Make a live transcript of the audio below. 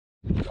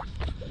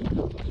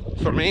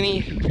For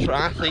many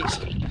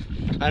triathletes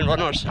and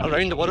runners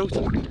around the world,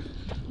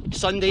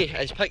 Sunday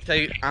is picked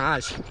out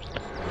as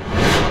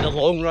the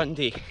long run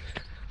day.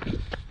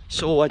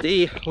 So a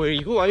day where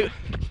you go out,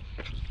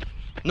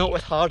 not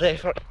with hard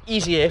effort,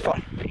 easy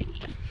effort,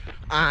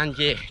 and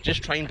yeah,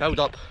 just try and build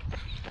up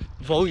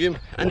volume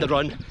in the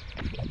run,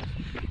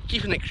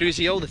 keeping it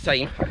cruisy all the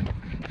time,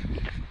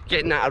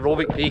 getting that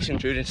aerobic pace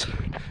endurance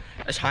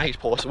as high as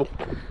possible.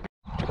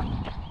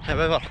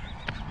 However,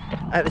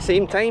 at the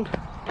same time,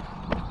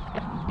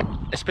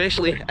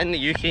 especially in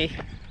the UK,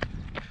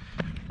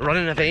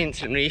 running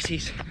events and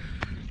races,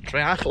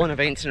 triathlon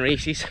events and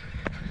races,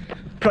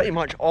 pretty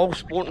much all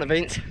sporting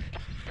events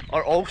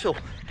are also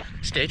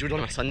scheduled on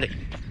a Sunday.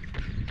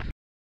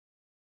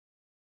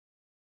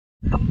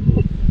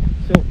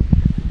 So,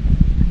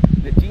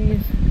 the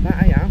genius that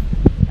I am,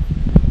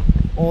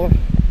 or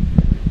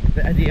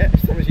the idiot,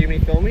 as you may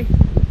call me,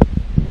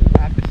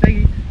 I've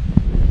decided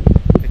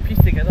to piece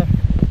together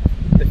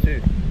the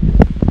two.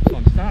 So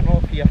I'm starting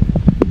off here,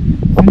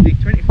 Sunday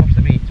 21st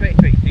of May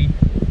 2023,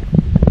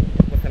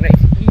 with a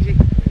nice easy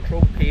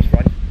controlled pace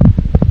run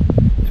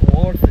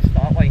towards the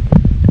start line.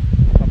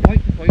 A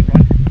point to point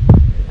run,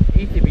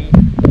 A to B,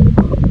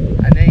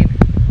 and then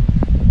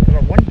for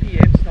a 1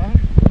 PM start,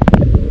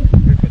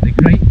 we've got the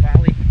Gryffe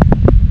Valley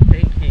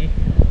 10k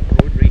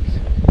road race.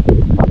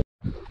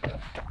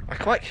 A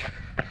quick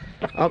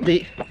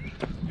update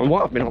on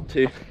what I've been up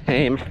to.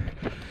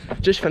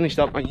 Just finished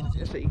up my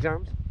university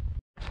exams,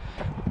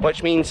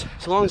 which means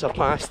as long as I've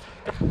passed,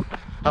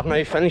 I've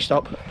now finished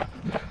up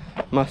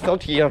my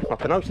third year, my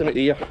penultimate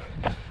year,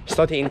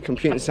 studying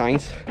computing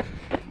science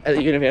at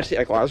the University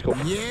of Glasgow.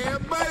 Yeah,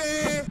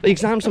 buddy! The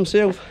exams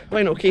themselves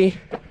went okay.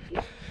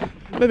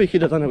 Maybe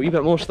could have done a wee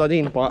bit more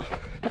studying, but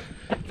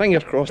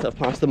fingers crossed I've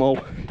passed them all.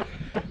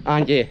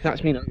 And yeah,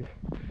 that's me now.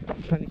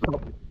 Finished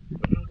up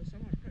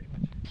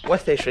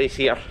with this race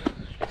here.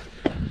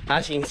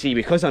 As you can see,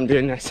 because I'm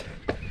doing this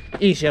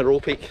easy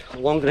aerobic,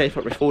 longer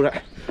effort before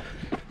it,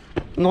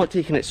 not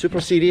taking it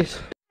super serious.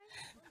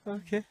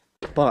 Okay.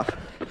 But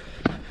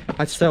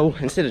I'd still,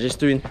 instead of just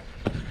doing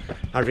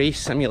a race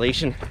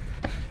simulation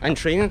and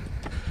training,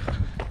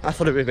 I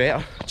thought it would be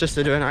better just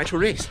to do an actual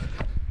race.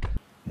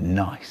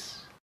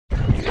 Nice.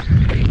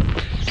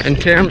 In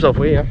terms of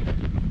where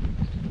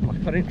my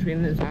current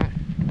training is at,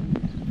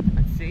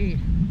 I'd say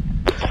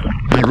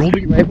my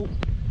aerobic level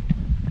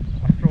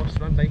across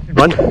swim, bike and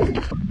run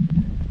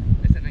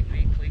is in a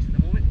great place at the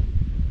moment.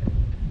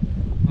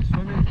 My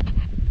swimming,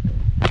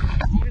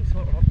 even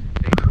sort of up to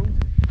threshold,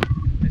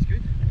 is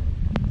good.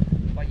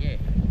 But yeah,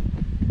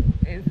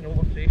 anything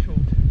over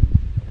threshold,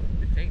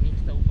 the technique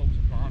still falls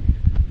apart.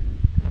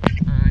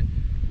 And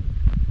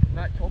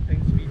that top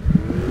end speed,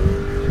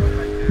 short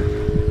like that,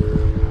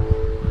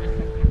 is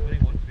something I really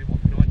want to be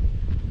working on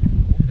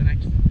over the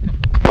next couple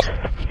of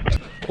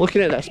weeks.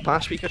 Looking at this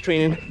past week of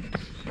training,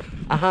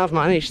 I have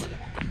managed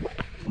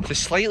to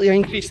slightly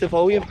increase the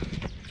volume.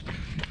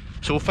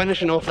 So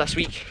finishing off this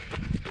week,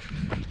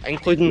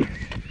 including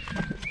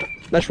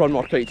this run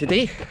workout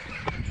today,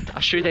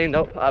 I should end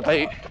up at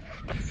about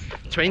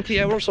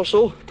 20 hours or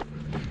so.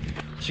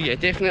 So yeah,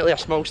 definitely a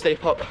small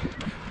step up,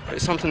 but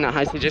it's something that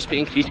has to just be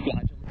increased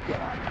gradually.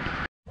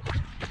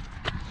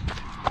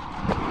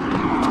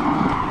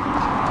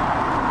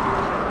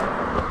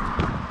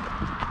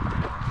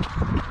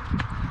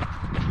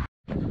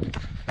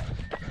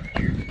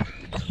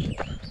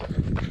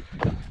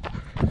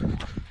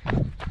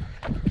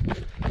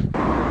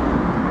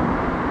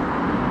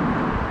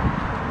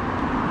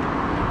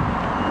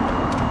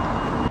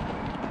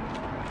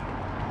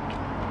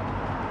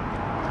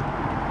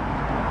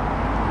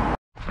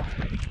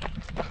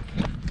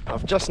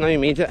 I've just now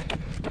made it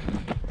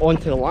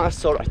onto the last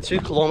sort of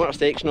 2 kilometre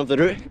section of the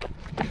route.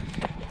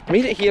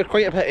 Made it here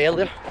quite a bit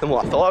earlier than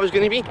what I thought I was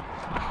going to be.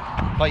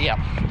 But yeah,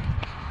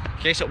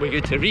 guess it'll be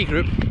good to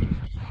regroup,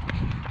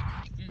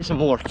 get some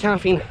more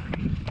caffeine,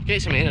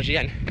 get some energy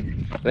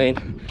in,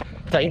 then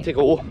time to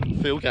go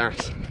full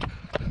gas.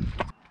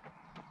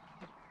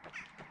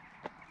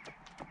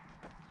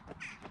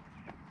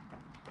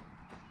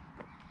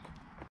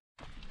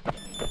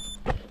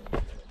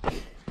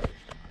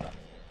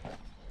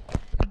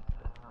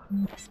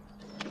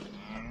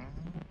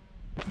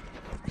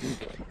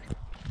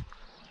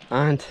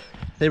 And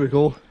there we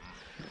go.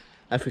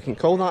 If we can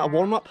call that a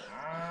warm-up,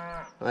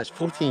 that's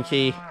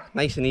 14k,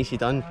 nice and easy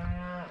done.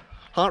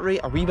 Heart rate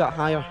a wee bit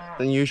higher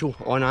than usual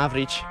on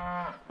average.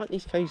 What are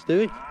these guys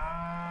doing?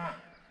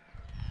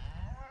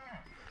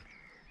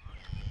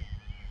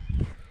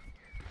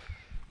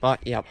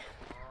 But yep,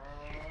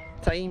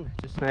 time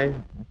just now, I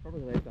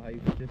probably left the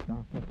house just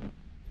after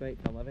 20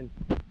 to 11.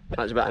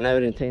 That's about an hour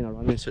and 10 of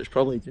running, so it's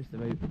probably just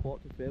about 4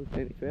 to 12,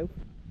 10 to 12.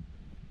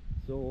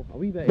 So a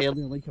wee bit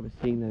earlier, like I was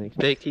saying, than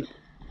expected.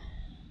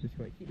 Just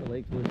got to keep the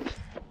legs loose.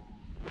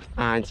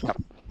 And yep.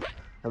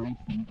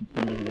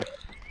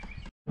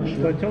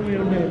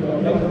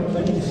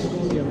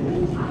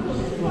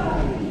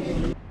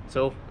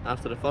 So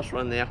after the first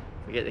run there,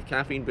 we get the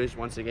caffeine boost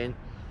once again.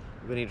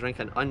 We're going to drink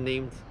an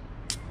unnamed,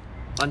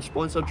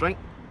 unsponsored drink.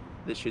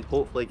 that should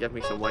hopefully give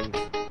me some wins.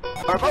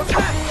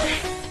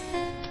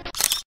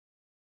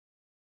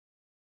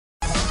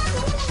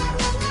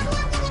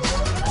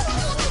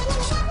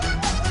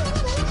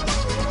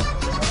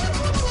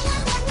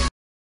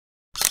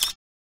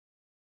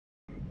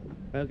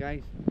 Well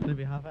guys, there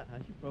we have it,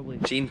 as you've probably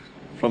seen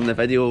from the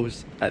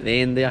videos at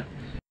the end there.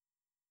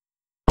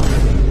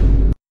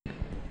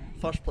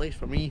 First place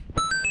for me,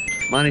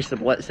 managed to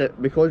blitz it.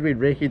 Because we'd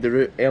recce'd the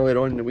route earlier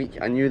on in the week,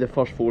 I knew the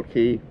first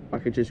 4k I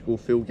could just go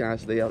full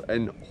gas there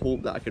and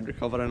hope that I could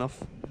recover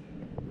enough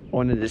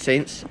on the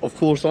descents. Of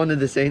course, on the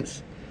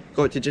descents,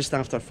 got to just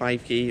after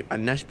 5k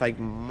and this big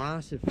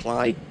massive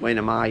fly went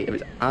in my eye. It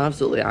was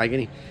absolutely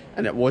agony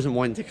and it wasn't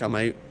wanting to come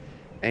out,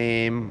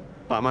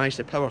 but I managed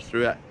to power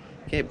through it.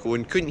 Kept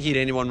going, couldn't hear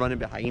anyone running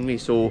behind me,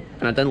 so,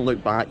 and I didn't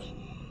look back,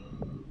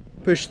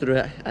 pushed through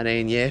it, and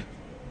then yeah,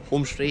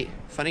 home straight,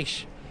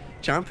 finish,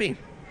 champion.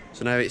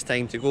 So now it's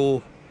time to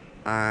go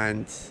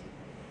and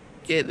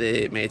get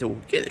the medal,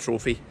 get the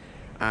trophy,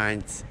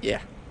 and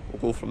yeah,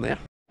 we'll go from there.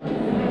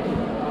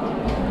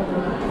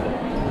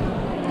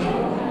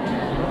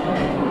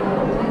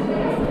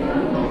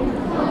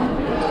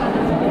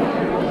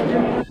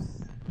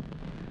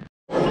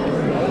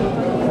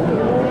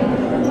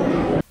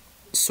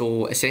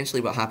 So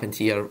essentially what happened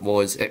here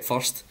was, at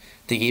first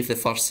they gave the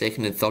first,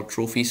 second and third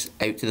trophies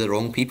out to the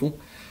wrong people,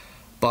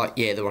 but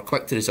yeah, they were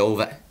quick to resolve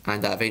it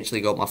and I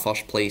eventually got my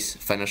first place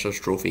finisher's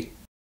trophy.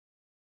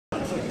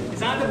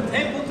 Is Adam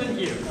Templeton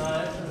here?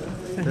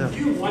 Yeah.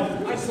 You won.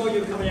 I saw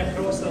you coming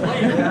across the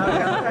line.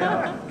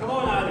 Come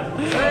on, Adam.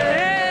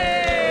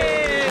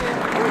 Hey!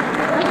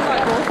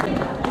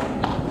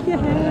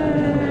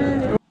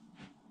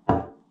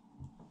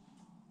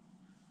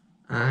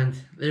 And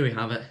there we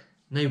have it,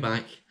 now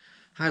back.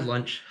 Had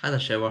lunch, had a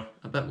shower,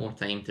 a bit more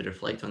time to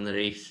reflect on the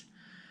race,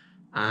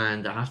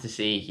 and I have to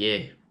say,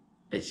 yeah,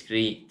 it's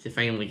great to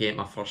finally get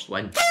my first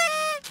win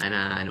in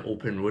an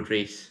open road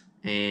race.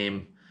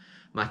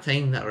 My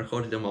time that I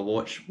recorded on my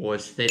watch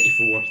was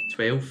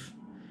 34:12,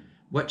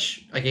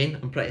 which again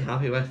I'm pretty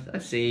happy with.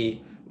 I'd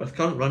say with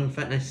current run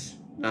fitness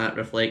that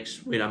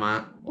reflects where I'm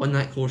at. On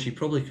that course you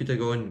probably could have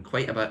gone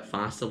quite a bit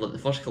faster, like the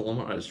first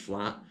kilometre is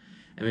flat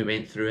and we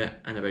went through it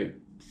in about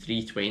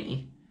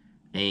 3:20.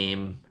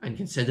 And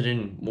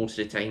considering most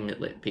of the time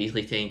at like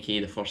Paisley 10k,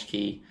 the first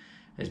k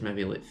is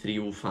maybe like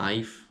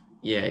 3:05.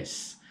 Yeah,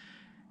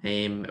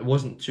 it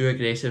wasn't too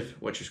aggressive,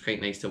 which was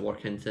quite nice to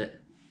work into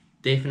it.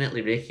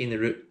 Definitely recceing the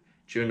route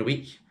during the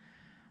week,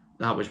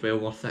 that was well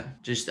worth it.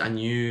 Just I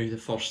knew the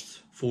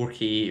first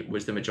 4k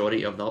was the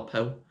majority of the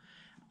uphill,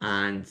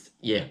 and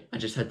yeah, I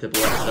just had to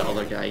blitz the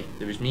other guy.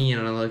 There was me and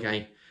another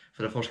guy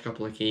for the first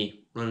couple of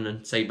k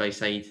running side by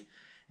side,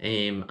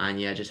 and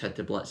yeah, I just had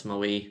to blitz him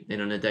away. Then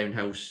on the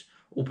downhills,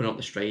 open up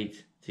the stride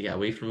to get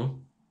away from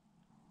him.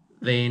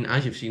 Then,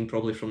 as you've seen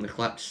probably from the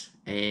clips,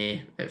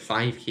 at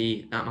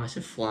 5k, that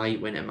massive fly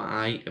went in my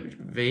eye. It was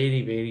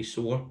very, very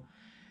sore.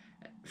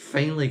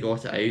 Finally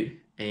got it out.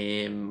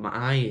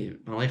 My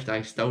left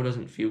eye still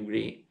doesn't feel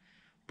great,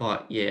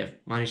 but yeah,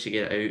 managed to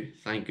get it out,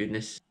 thank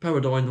goodness.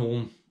 Powered on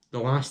home. The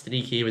last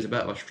 3k was a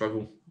bit of a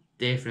struggle.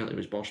 Definitely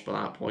was burst by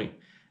that point,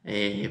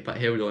 but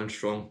held on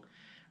strong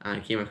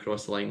and came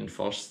across the line in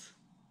first.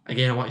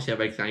 Again, I want to say a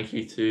big thank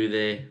you to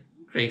the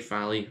Gryffe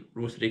Valley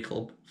Rotary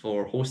Club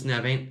for hosting the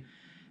event.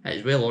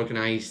 It's well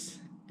organised,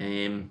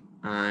 and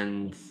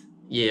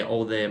yeah,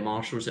 all the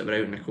marshals that were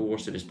out in the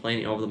course, there was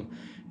plenty of them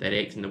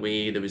directing the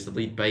way. There was the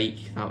lead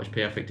bike, that was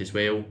perfect as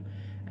well,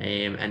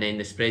 and then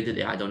the spread that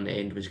they had on the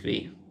end was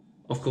great.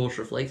 Of course,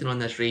 reflecting on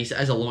this race, it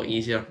is a lot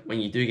easier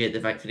when you do get the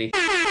victory.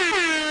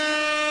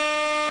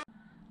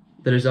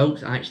 The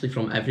results actually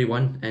from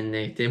everyone in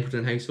the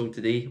Templeton household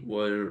today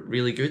were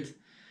really good,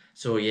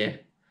 so yeah,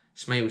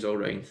 smiles all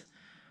round.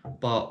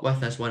 But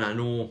with this one, I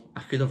know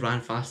I could have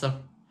ran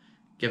faster,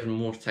 given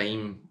more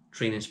time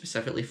training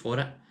specifically for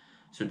it.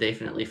 So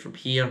definitely from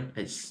here,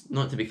 it's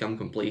not to become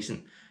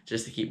complacent,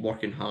 just to keep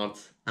working hard.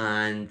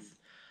 And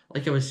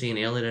like I was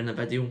saying earlier in the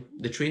video,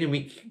 the training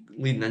week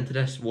leading into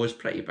this was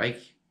pretty big.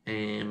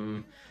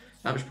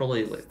 That was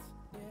probably like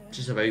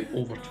just about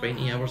over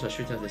 20 hours. I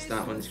should have the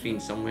stat on the screen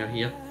somewhere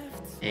here.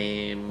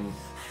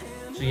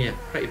 So yeah,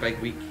 pretty big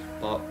week,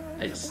 but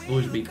it's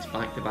those weeks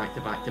back to back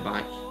to back to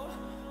back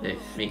that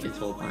make the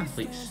top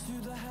athletes.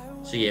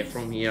 So yeah,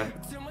 from here,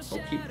 I'll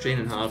keep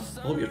training hard.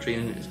 I hope your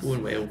training is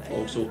going well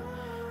also.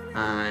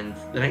 And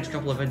the next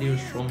couple of videos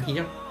from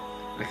here,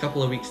 in a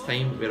couple of weeks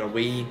time, we're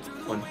away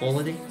on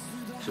holiday,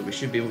 so we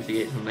should be able to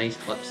get some nice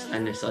clips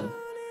in the sun.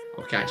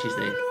 I'll catch you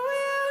then.